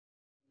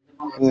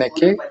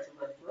இன்னைக்கு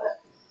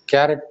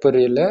கேரட்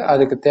பொரியல்.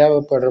 அதுக்கு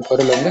தேவைப்படுற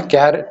பொருள் வந்து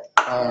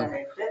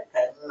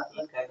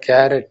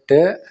கேரட்டு,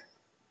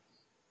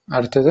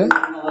 அடுத்தது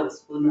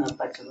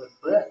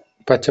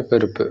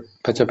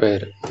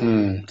பச்சைப்பயிறு.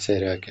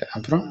 சரி, ஓகே.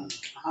 அப்புறம்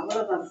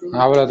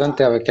அவ்வளோதான்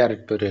தேவை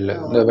கேரட் பொரியல்.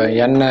 இந்த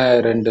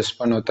எண்ணெய் 2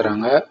 ஸ்பூன்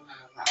ஊற்றுறாங்க.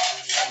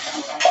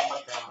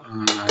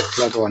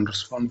 ஆக்சுவலாக அது 1.5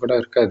 ஸ்பூன் கூட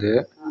இருக்காது,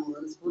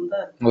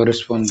 1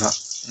 ஸ்பூன் தான்.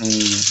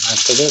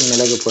 அடுத்தது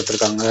மிளகு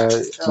போட்டிருக்காங்க,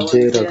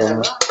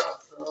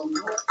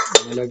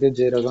 மிளகு,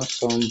 ஜீரகம்,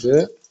 சோம்பு,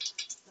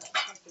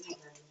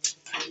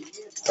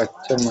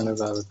 பச்சை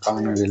மிளகாய்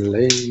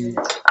காணவில்லை.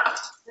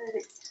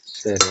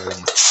 சரி,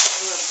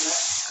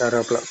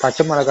 கருவேப்பிலை.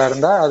 பச்சை மிளகாய்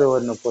இருந்தால் அது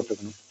 1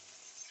 போட்டுக்கணும்.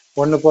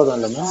 1 போதும்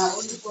இல்லைம்மா?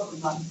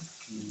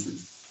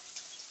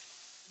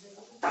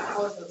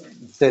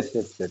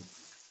 சரி.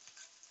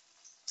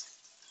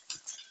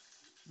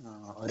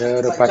 ஒரே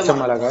ஒரு பச்சை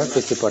மிளகாய்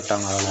பிச்சு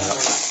போட்டாங்க,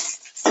 அவ்வளோதான்.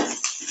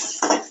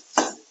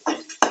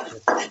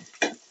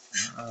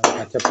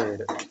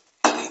 பச்சைப்பயிறு,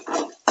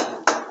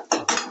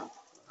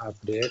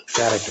 அப்படியே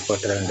கேரட்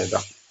போட்டுற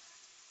வேண்டியதுதான்.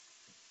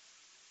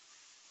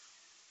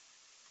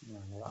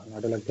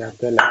 நடுவில்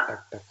கேப்பே இல்லை.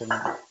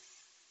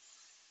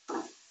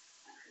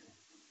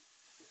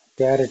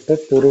 கேரட்டு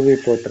துருவி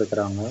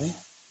போட்டிருக்கிறாங்க.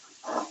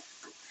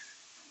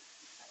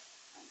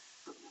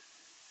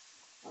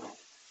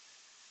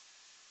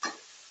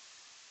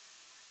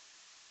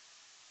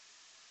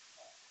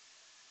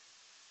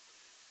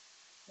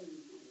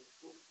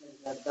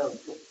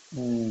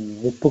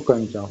 உப்பு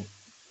கொஞ்சம்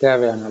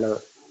தேவையான அளவு,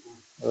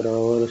 ஒரு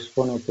 1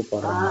 ஸ்பூன் உப்பு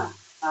போடுறாங்க.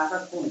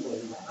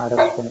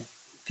 1/2 ஸ்பூன்.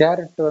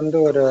 கேரட் வந்து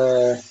ஒரு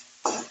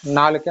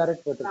 4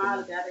 கேரட்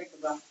போட்டுருக்கோம்.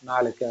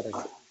 4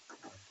 கேரட்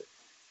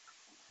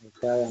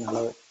தேவையான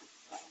அளவு.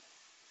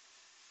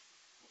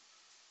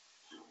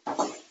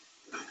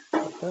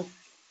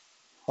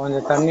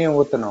 கொஞ்சம் தண்ணியும்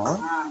ஊற்றணும்,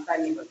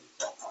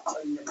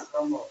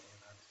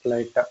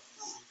 லைட்டாக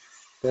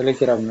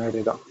தெளிக்கிற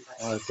மாதிரி தான்.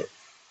 ஓகே,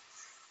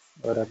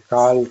 ஒரு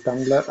 1/4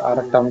 டம்ளர்,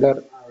 அரை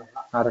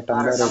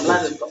டம்ளர்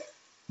ஊற்றியாச்சு.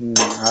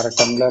 1/2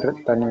 டம்ளர்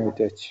தண்ணி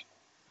ஊற்றியாச்சு.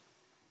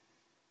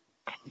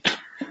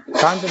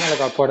 காஞ்ச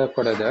மிளகாய்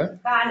போடக்கூடாது,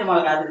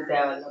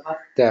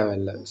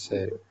 தேவையில்லை.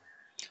 சரி,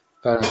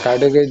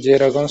 கடுகு,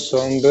 ஜீரகம்,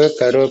 சோம்பு,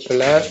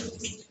 கருவேப்பிலை,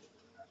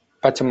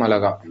 பச்சை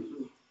மிளகாய்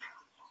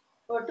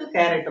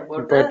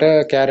போட்டு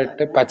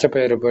கேரட்டு,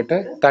 பச்சைப்பயிறு போட்டு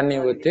தண்ணி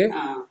ஊற்றி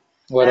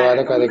ஒரு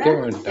வதக்கி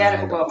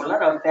விட்டாங்க.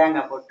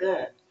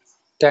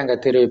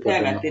 தேங்காய் திருவி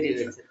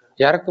போட்டு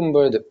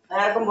இறக்கும்போது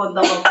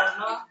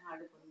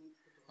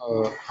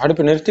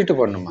அடுப்பு நிறுத்திட்டு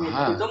போடணுமா?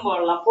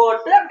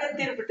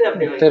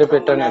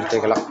 திருப்பிட்டு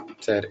நிறுத்திக்கலாம்.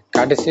 சரி,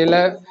 கடைசியில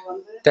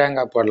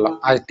தேங்காய் போடலாம்.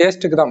 அது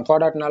டேஸ்ட்டுக்கு தான்,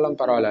 போடாட்டினாலும்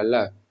பரவாயில்ல.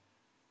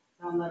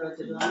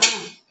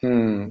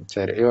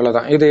 சரி,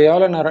 இவ்வளவுதான். இது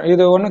எவ்வளவு நேரம்?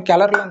 இது ஒன்றும்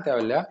கிளறலாம்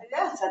தேவையில்லையா?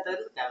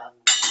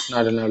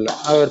 நடுநடுல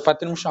ஒரு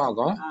 10 நிமிஷம்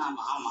ஆகும்.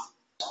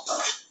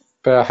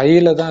 இப்ப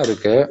ஹையில தான்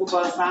இருக்கு.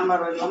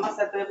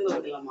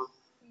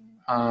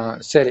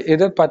 சரி,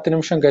 இது 10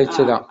 நிமிஷம்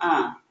கழிச்சுதான்.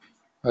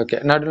 ஓகே,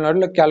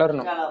 நடுநடுல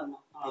கிளறணும்.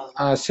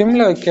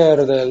 சிம்ல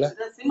வைக்கிறது இல்ல,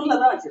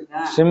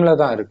 சிம்ல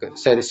தான் இருக்கு.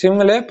 சரி,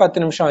 சிம்ல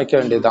 10 நிமிஷம் வைக்க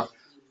வேண்டியதுதான்.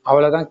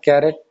 அவ்வளவுதான்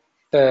கேரட்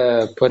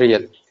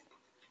பொரியல்.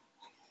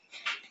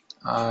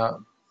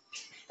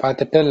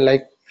 பார்த்துட்டு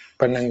லைக்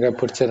பண்ணுங்க,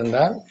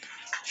 பிடிச்சிருந்தா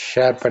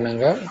ஷேர்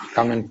பண்ணுங்க,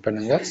 கமெண்ட்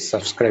பண்ணுங்க,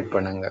 சப்ஸ்கிரைப்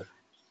பண்ணுங்க.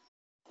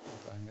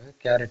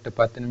 கேரட்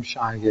 10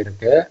 நிமிஷம்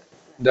ஆகியிருக்கு.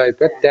 இதோ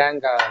இப்ப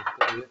தேங்காய்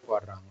துருவி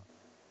போடுறாங்க.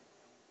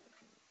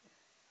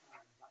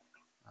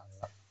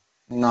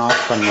 இன்னும்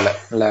ஆஃப் பண்ணல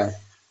இல்ல,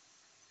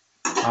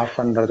 ஆஃப்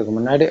பண்றதுக்கு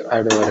முன்னாடி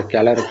அப்படி ஒரு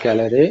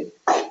கிளறி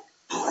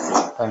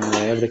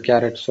எப்படி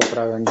கேரட்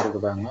சூப்பரா வெந்திருக்கு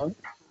பாருங்க.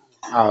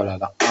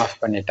 அவ்வளவுதான், ஆஃப்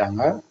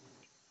பண்ணிட்டாங்க.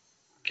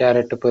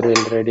 கேரட்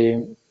பொரியல் ரெடி.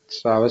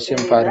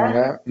 அவசியம் பாருங்க.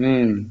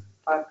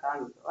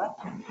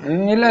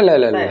 இல்ல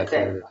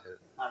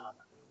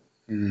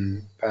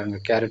பாருங்க,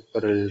 கேரட்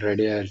பொரியல்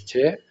ரெடி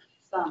ஆயிடுச்சு.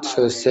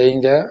 ஸோ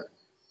செய்யுங்க.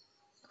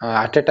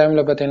 அட் அ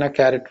டைம்ல பார்த்தீங்கன்னா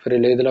கேரட்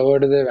பொரியல் இதில்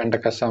ஓடுது,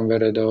 வெண்டைக்காய்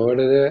சாம்பார் இது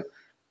ஓடுது,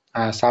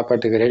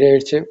 சாப்பாட்டுக்கு ரெடி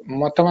ஆயிடுச்சு.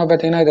 மொத்தமாக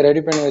பார்த்தீங்கன்னா இதை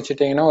ரெடி பண்ணி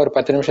வச்சுட்டிங்கன்னா ஒரு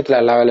 10 நிமிஷத்தில்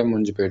எல்லா வேலையும்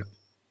முடிஞ்சு போயிடும்.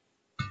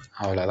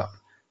 அவ்வளோதான்.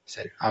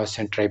 சரி,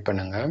 அவசியம் ட்ரை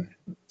பண்ணுங்க.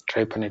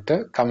 ட்ரை பண்ணிட்டு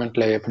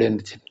கமெண்ட்ல எப்படி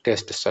இருந்துச்சு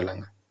டேஸ்ட்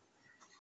சொல்லுங்க.